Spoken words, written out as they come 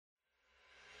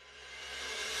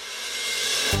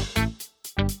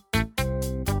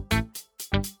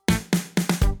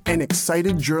an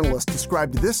excited journalist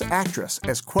described this actress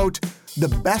as, quote, the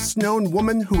best-known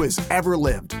woman who has ever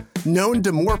lived, known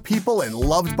to more people and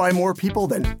loved by more people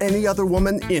than any other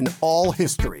woman in all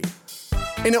history.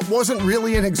 And it wasn't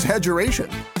really an exaggeration.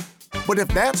 But if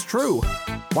that's true,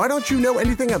 why don't you know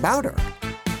anything about her?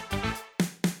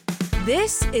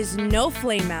 This is no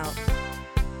flameout,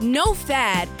 no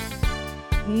fad,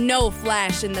 no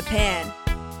flash in the pan.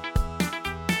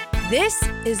 This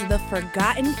is the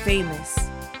Forgotten Famous.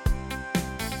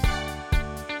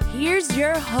 Here's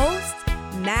your host,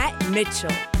 Matt Mitchell.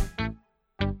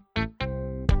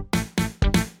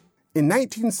 In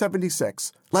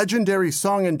 1976, legendary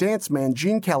song and dance man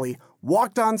Gene Kelly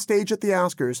walked on stage at the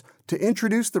Oscars to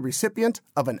introduce the recipient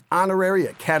of an honorary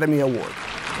Academy Award.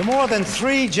 For more than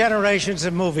 3 generations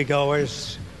of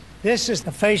moviegoers, this is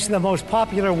the face of the most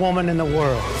popular woman in the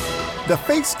world. The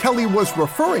face Kelly was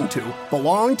referring to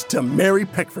belonged to Mary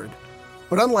Pickford.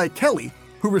 But unlike Kelly,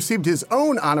 who received his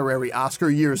own honorary Oscar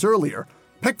years earlier,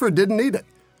 Pickford didn't need it.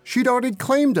 She'd already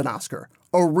claimed an Oscar,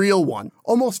 a real one,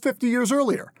 almost 50 years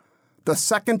earlier. The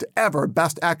second ever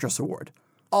Best Actress Award.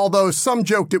 Although some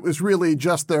joked it was really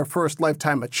just their first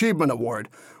Lifetime Achievement Award,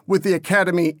 with the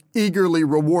Academy eagerly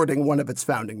rewarding one of its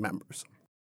founding members.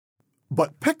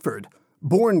 But Pickford,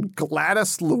 born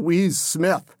Gladys Louise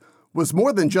Smith, was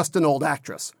more than just an old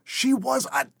actress. She was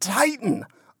a titan,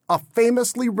 a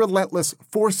famously relentless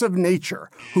force of nature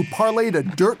who parlayed a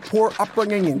dirt-poor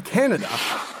upbringing in Canada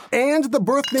and the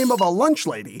birth name of a lunch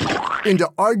lady into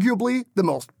arguably the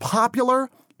most popular,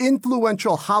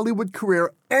 influential Hollywood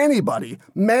career anybody,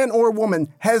 man or woman,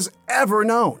 has ever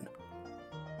known.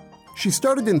 She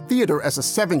started in theater as a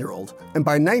 7-year-old, and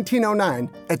by 1909,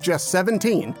 at just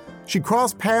 17, she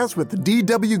crossed paths with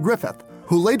D.W. Griffith,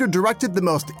 who later directed the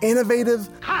most innovative,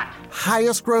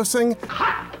 highest-grossing,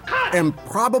 and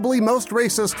probably most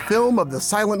racist film of the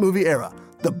silent movie era,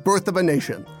 The Birth of a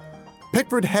Nation.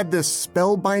 Pickford had this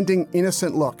spellbinding,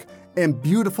 innocent look and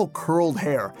beautiful curled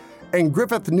hair, and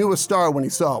Griffith knew a star when he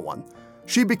saw one.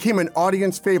 She became an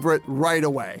audience favorite right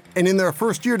away, and in their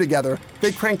first year together,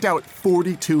 they cranked out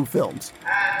 42 films.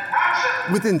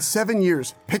 Within 7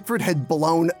 years, Pickford had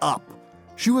blown up.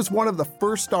 She was one of the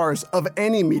first stars of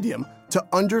any medium to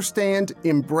understand,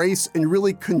 embrace, and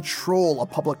really control a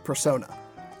public persona.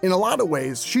 In a lot of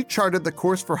ways, she charted the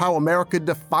course for how America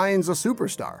defines a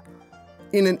superstar.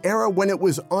 In an era when it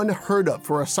was unheard of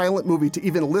for a silent movie to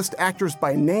even list actors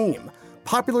by name,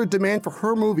 popular demand for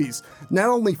her movies not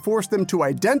only forced them to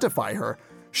identify her,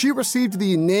 she received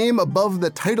the name above the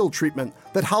title treatment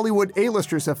that Hollywood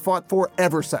A-listers have fought for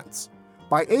ever since.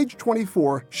 By age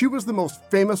 24, she was the most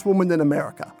famous woman in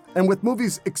America, and with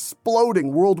movies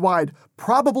exploding worldwide,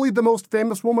 probably the most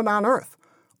famous woman on Earth.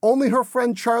 Only her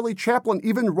friend Charlie Chaplin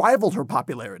even rivaled her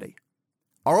popularity.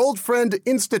 Our old friend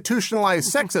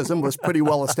institutionalized sexism was pretty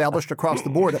well established across the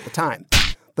board at the time.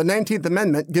 The 19th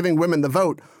Amendment, giving women the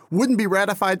vote, wouldn't be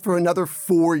ratified for another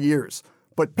 4 years.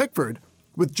 But Pickford,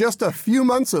 with just a few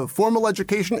months of formal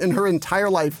education in her entire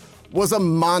life, was a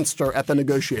monster at the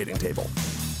negotiating table.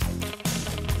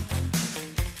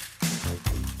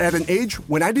 At an age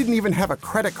when I didn't even have a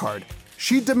credit card,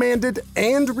 she demanded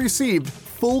and received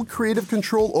full creative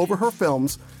control over her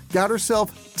films, got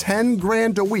herself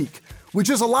 $10,000 a week, which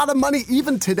is a lot of money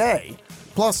even today,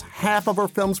 plus half of her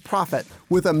film's profit,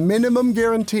 with a minimum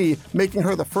guarantee making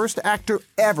her the first actor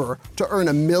ever to earn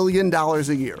 $1 million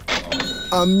a year.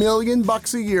 $1 million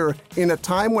a year in a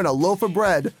time when a loaf of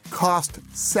bread cost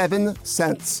 7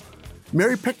 cents.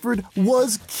 Mary Pickford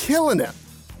was killing it.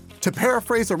 To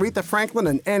paraphrase Aretha Franklin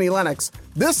and Annie Lennox,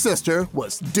 this sister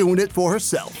was doing it for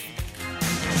herself.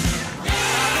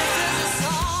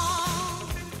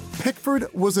 Pickford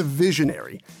was a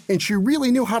visionary, and she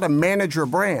really knew how to manage her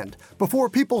brand before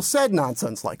people said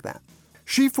nonsense like that.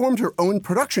 She formed her own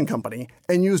production company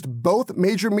and used both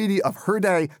major media of her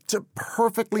day to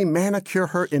perfectly manicure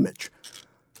her image.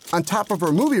 On top of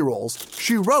her movie roles,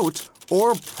 she wrote,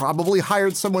 or probably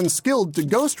hired someone skilled to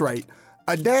ghostwrite,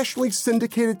 a nationally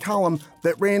syndicated column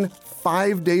that ran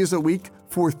 5 days a week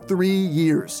for 3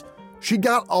 years. She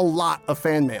got a lot of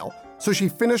fan mail, so she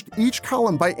finished each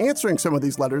column by answering some of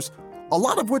these letters, a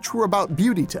lot of which were about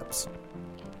beauty tips.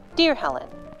 Dear Helen,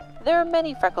 there are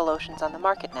many freckle lotions on the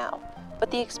market now,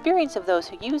 but the experience of those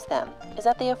who use them is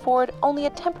that they afford only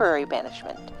a temporary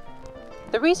banishment.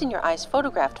 The reason your eyes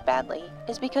photographed badly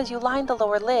is because you lined the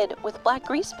lower lid with black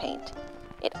grease paint.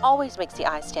 It always makes the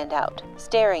eyes stand out,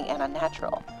 staring and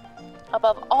unnatural.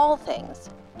 Above all things,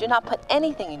 do not put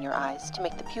anything in your eyes to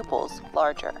make the pupils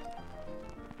larger.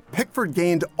 Pickford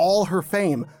gained all her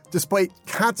fame despite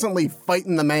constantly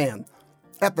fighting the man.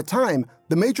 At the time,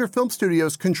 the major film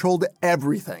studios controlled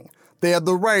everything. They had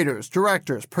the writers,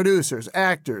 directors, producers,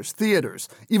 actors, theaters,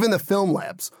 even the film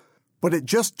labs. But at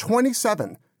just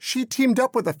 27, she teamed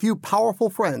up with a few powerful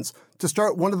friends to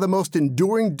start one of the most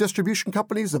enduring distribution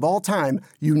companies of all time,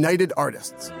 United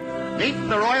Artists. Meet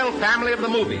the royal family of the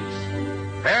movies.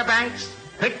 Fairbanks,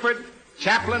 Pickford,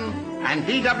 Chaplin, and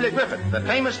D.W. Griffith, the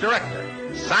famous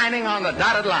director, signing on the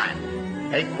dotted line.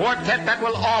 A quartet that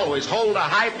will always hold a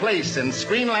high place in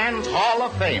Screenland's Hall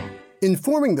of Fame. In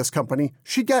forming this company,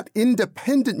 she got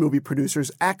independent movie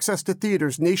producers access to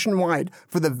theaters nationwide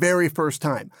for the very first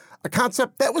time, a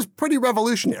concept that was pretty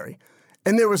revolutionary.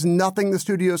 And there was nothing the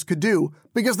studios could do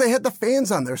because they had the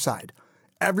fans on their side.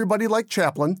 Everybody liked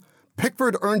Chaplin.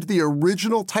 Pickford earned the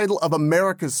original title of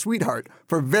America's Sweetheart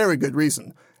for very good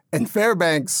reason. And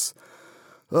Fairbanks,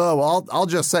 I'll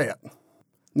just say it.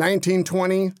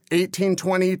 1920,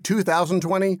 1820,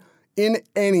 2020, in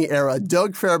any era,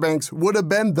 Doug Fairbanks would have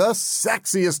been the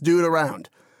sexiest dude around.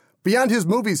 Beyond his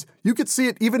movies, you could see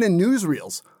it even in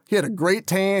newsreels. He had a great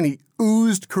tan, he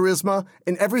oozed charisma,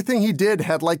 and everything he did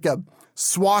had like a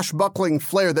swashbuckling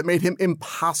flair that made him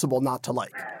impossible not to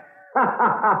like.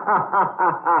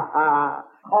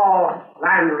 Oh,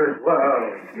 slanderous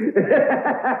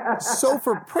world. So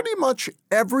for pretty much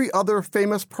every other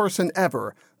famous person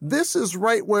ever, this is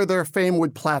right where their fame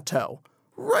would plateau.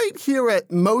 Right here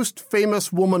at most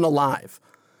famous woman alive.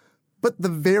 But the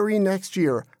very next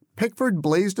year, Pickford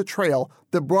blazed a trail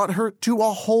that brought her to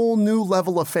a whole new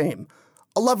level of fame.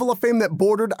 A level of fame that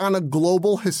bordered on a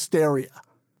global hysteria.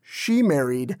 She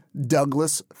married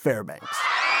Douglas Fairbanks.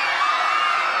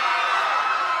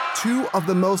 Two of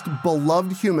the most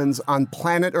beloved humans on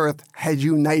planet Earth had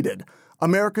united.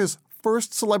 America's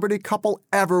first celebrity couple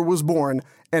ever was born,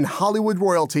 and Hollywood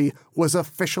royalty was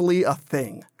officially a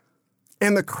thing.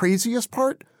 And the craziest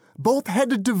part? Both had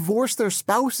to divorce their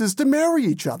spouses to marry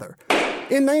each other.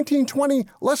 In 1920,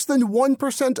 less than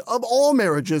 1% of all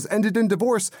marriages ended in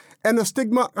divorce, and the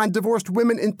stigma on divorced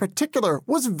women in particular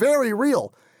was very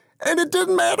real. And it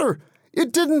didn't matter.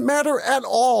 It didn't matter at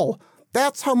all.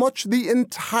 That's how much the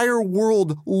entire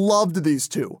world loved these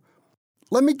two.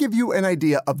 Let me give you an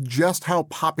idea of just how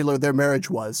popular their marriage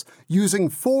was, using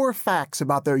 4 facts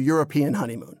about their European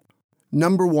honeymoon.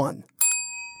 Number 1.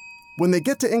 When they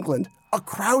get to England, a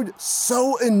crowd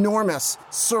so enormous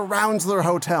surrounds their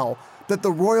hotel that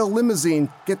the royal limousine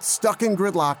gets stuck in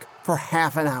gridlock for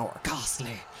half an hour.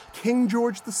 Ghastly. King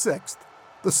George VI,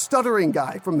 the stuttering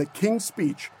guy from the King's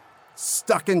Speech,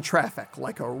 stuck in traffic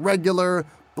like a regular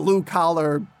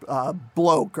blue-collar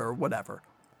bloke or whatever.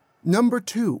 Number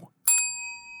 2.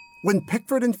 When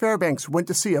Pickford and Fairbanks went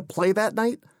to see a play that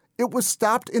night, it was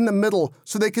stopped in the middle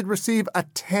so they could receive a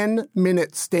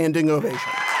 10-minute standing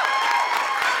ovation.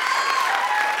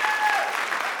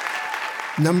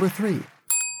 Number 3.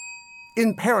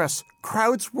 In Paris,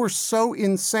 crowds were so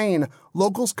insane,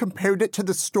 locals compared it to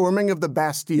the storming of the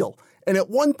Bastille, and at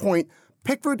one point,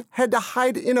 Pickford had to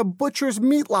hide in a butcher's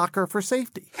meat locker for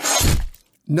safety.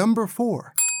 Number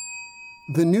 4.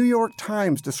 The New York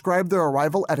Times described their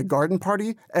arrival at a garden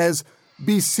party as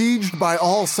besieged by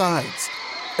all sides,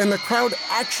 and the crowd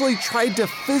actually tried to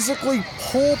physically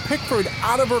pull Pickford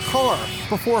out of her car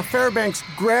before Fairbanks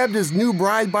grabbed his new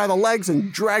bride by the legs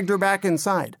and dragged her back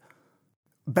inside.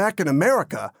 Back in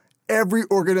America, every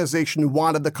organization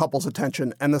wanted the couple's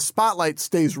attention, and the spotlight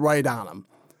stays right on them.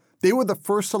 They were the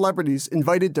first celebrities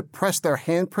invited to press their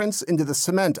handprints into the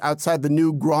cement outside the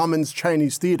new Grauman's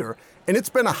Chinese Theater, and it's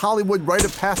been a Hollywood rite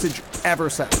of passage ever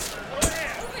since.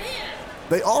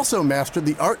 They also mastered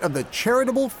the art of the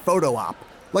charitable photo op,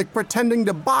 like pretending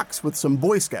to box with some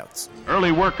Boy Scouts.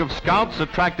 Early work of scouts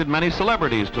attracted many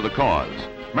celebrities to the cause.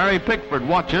 Mary Pickford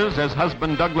watches as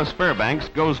husband Douglas Fairbanks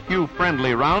goes few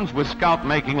friendly rounds with scout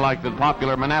making like the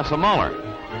popular Manasseh Muller.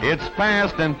 It's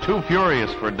fast and too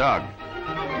furious for Doug.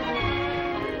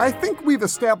 I think we've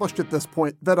established at this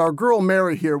point that our girl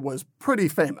Mary here was pretty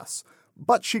famous,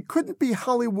 but she couldn't be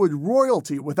Hollywood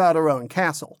royalty without her own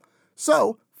castle.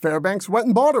 So Fairbanks went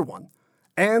and bought her one.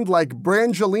 And like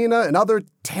Brangelina and other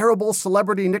terrible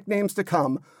celebrity nicknames to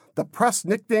come, the press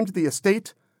nicknamed the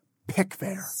estate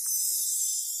Pickfair.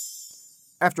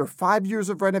 After 5 years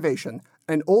of renovation,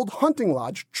 an old hunting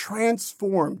lodge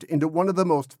transformed into one of the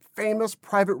most famous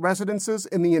private residences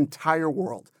in the entire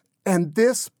world. And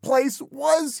this place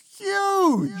was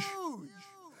huge!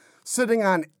 Sitting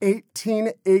on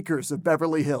 18 acres of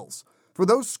Beverly Hills. For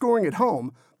those scoring at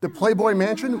home, the Playboy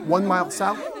Mansion, 1 mile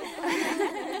south,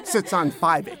 sits on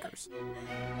 5 acres.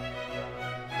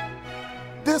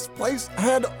 This place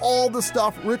had all the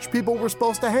stuff rich people were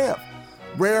supposed to have.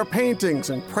 Rare paintings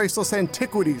and priceless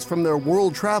antiquities from their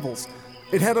world travels.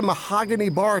 It had a mahogany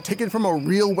bar taken from a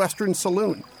real Western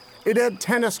saloon. It had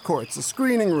tennis courts, a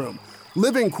screening room,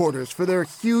 living quarters for their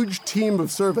huge team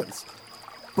of servants.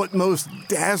 But most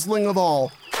dazzling of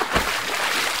all,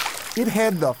 it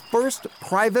had the first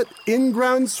private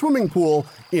in-ground swimming pool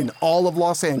in all of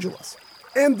Los Angeles.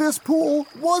 And this pool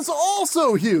was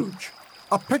also huge.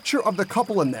 A picture of the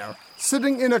couple in there,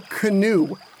 sitting in a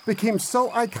canoe, became so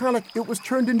iconic it was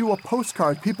turned into a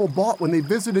postcard people bought when they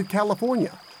visited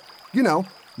California. You know,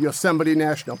 Yosemite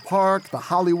National Park, the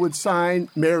Hollywood sign,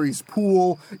 Mary's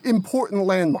Pool, important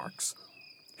landmarks.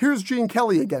 Here's Gene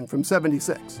Kelly again from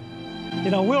 '76.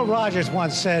 You know, Will Rogers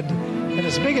once said that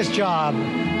his biggest job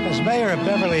as mayor of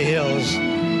Beverly Hills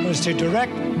was to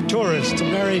direct tourists to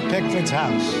Mary Pickford's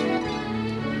house.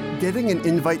 Getting an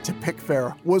invite to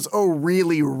Pickfair was a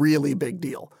really, really big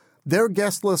deal. Their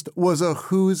guest list was a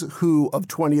who's who of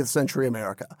 20th century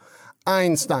America.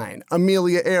 Einstein,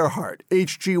 Amelia Earhart,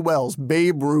 H.G. Wells,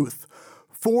 Babe Ruth.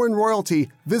 Foreign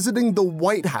royalty visiting the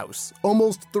White House,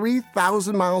 almost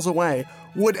 3,000 miles away,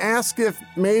 would ask if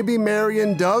maybe Mary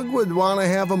and Doug would want to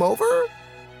have them over?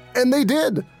 And they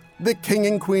did. The King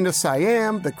and Queen of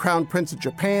Siam, the Crown Prince of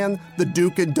Japan, the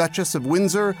Duke and Duchess of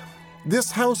Windsor.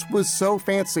 This house was so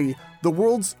fancy, the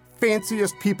world's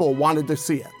fanciest people wanted to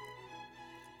see it.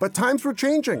 But times were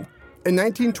changing. In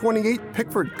 1928,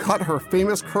 Pickford cut her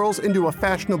famous curls into a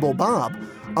fashionable bob,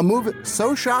 a move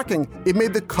so shocking it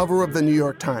made the cover of the New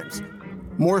York Times.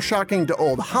 More shocking to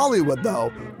old Hollywood,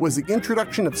 though, was the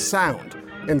introduction of sound,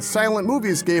 and silent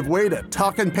movies gave way to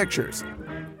talking pictures.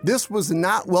 This was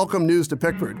not welcome news to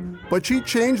Pickford, but she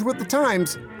changed with the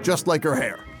times, just like her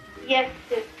hair. Yes,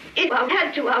 it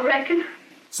had to, I reckon.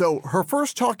 So her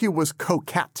first talkie was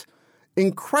Coquette.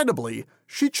 Incredibly,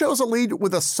 she chose a lead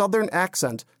with a Southern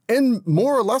accent and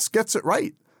more or less gets it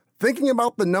right. Thinking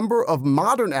about the number of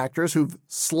modern actors who've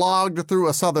slogged through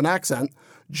a Southern accent,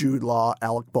 Jude Law,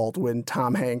 Alec Baldwin,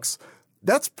 Tom Hanks,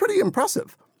 that's pretty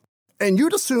impressive. And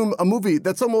you'd assume a movie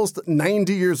that's almost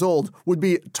 90 years old would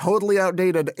be totally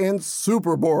outdated and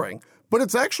super boring, but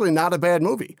it's actually not a bad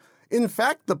movie. In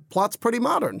fact, the plot's pretty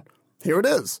modern. Here it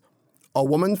is. A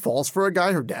woman falls for a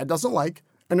guy her dad doesn't like,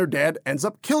 and her dad ends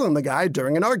up killing the guy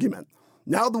during an argument.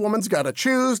 Now the woman's got to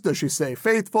choose, does she stay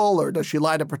faithful or does she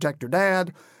lie to protect her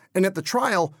dad? And at the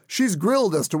trial, she's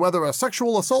grilled as to whether a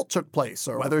sexual assault took place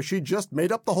or whether she just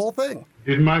made up the whole thing.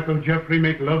 Did Michael Jeffrey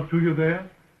make love to you there?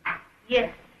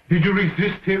 Yes. Did you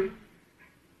resist him?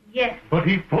 Yes. But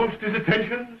he forced his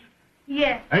attentions?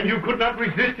 Yes. And you could not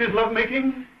resist his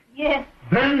lovemaking? Yes.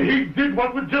 Then he did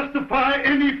what would justify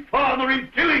any father in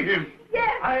killing him.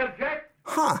 Yes. I object.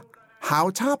 Huh.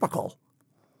 How topical.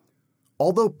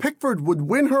 Although Pickford would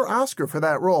win her Oscar for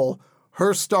that role,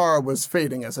 her star was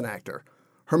fading as an actor.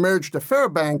 Her marriage to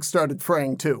Fairbanks started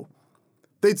fraying too.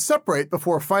 They'd separate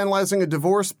before finalizing a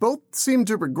divorce both seemed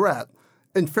to regret,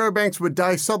 and Fairbanks would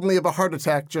die suddenly of a heart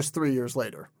attack just 3 years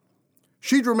later.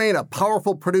 She'd remain a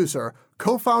powerful producer,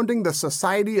 co-founding the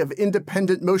Society of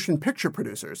Independent Motion Picture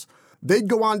Producers. They'd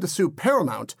go on to sue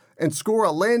Paramount and score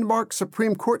a landmark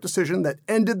Supreme Court decision that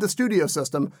ended the studio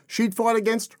system she'd fought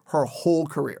against her whole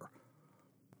career.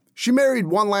 She married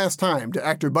one last time to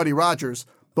actor Buddy Rogers,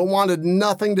 but wanted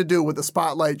nothing to do with the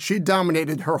spotlight she'd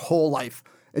dominated her whole life,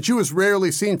 and she was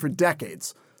rarely seen for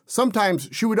decades. Sometimes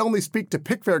she would only speak to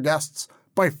Pickfair guests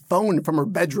by phone from her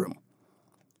bedroom.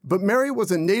 But Mary was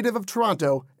a native of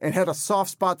Toronto and had a soft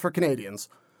spot for Canadians,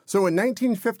 so in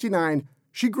 1959,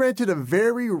 she granted a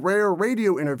very rare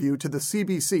radio interview to the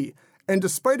CBC, and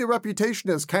despite a reputation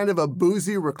as kind of a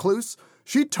boozy recluse,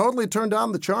 she totally turned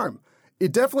on the charm.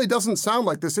 It definitely doesn't sound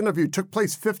like this interview took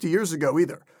place 50 years ago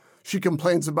either. She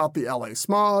complains about the LA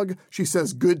smog, she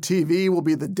says good TV will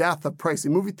be the death of pricey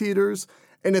movie theaters,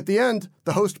 and at the end,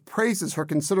 the host praises her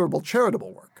considerable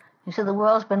charitable work. You see, the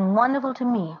world's been wonderful to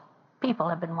me. People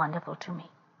have been wonderful to me.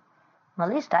 The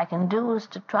least I can do is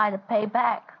to try to pay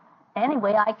back any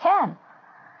way I can.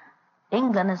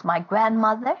 England is my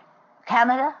grandmother,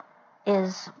 Canada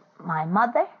is my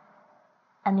mother,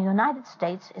 and the United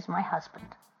States is my husband.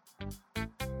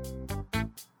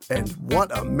 And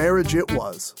what a marriage it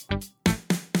was.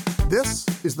 This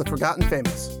is The Forgotten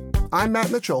Famous. I'm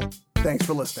Matt Mitchell. Thanks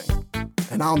for listening.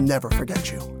 And I'll never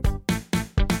forget you.